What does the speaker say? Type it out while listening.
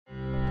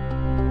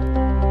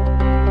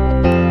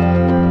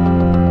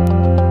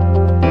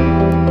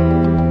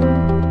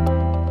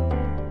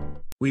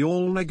We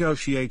all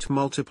negotiate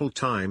multiple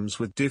times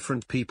with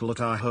different people at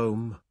our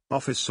home,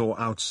 office or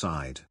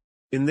outside.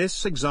 In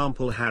this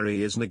example,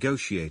 Harry is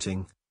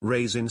negotiating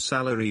raise in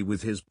salary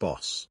with his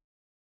boss.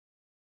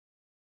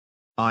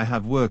 I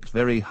have worked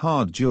very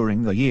hard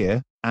during the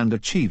year, and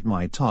achieved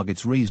my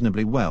targets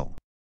reasonably well.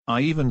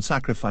 I even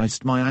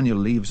sacrificed my annual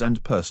leaves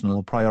and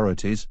personal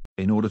priorities,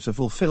 in order to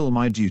fulfill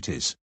my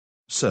duties.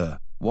 Sir,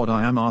 what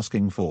I am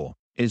asking for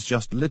is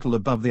just little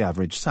above the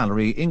average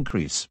salary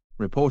increase,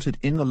 reported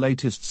in the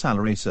latest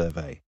salary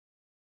survey.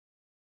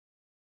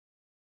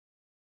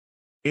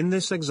 In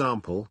this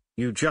example,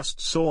 you just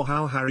saw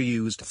how Harry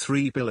used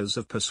 3 pillars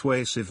of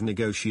persuasive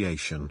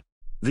negotiation.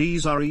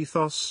 These are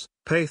ethos,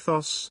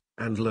 pathos,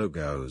 and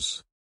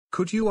logos.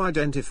 Could you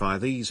identify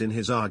these in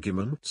his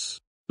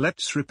arguments?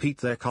 Let's repeat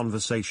their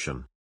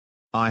conversation.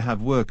 I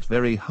have worked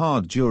very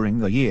hard during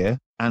the year,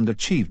 and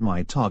achieved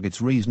my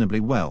targets reasonably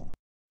well.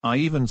 I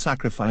even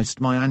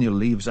sacrificed my annual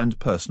leaves and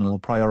personal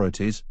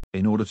priorities,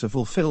 in order to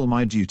fulfill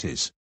my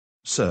duties.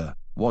 Sir,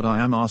 what I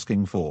am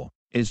asking for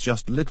is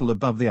just little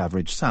above the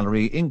average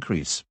salary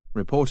increase,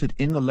 reported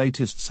in the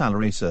latest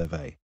salary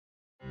survey.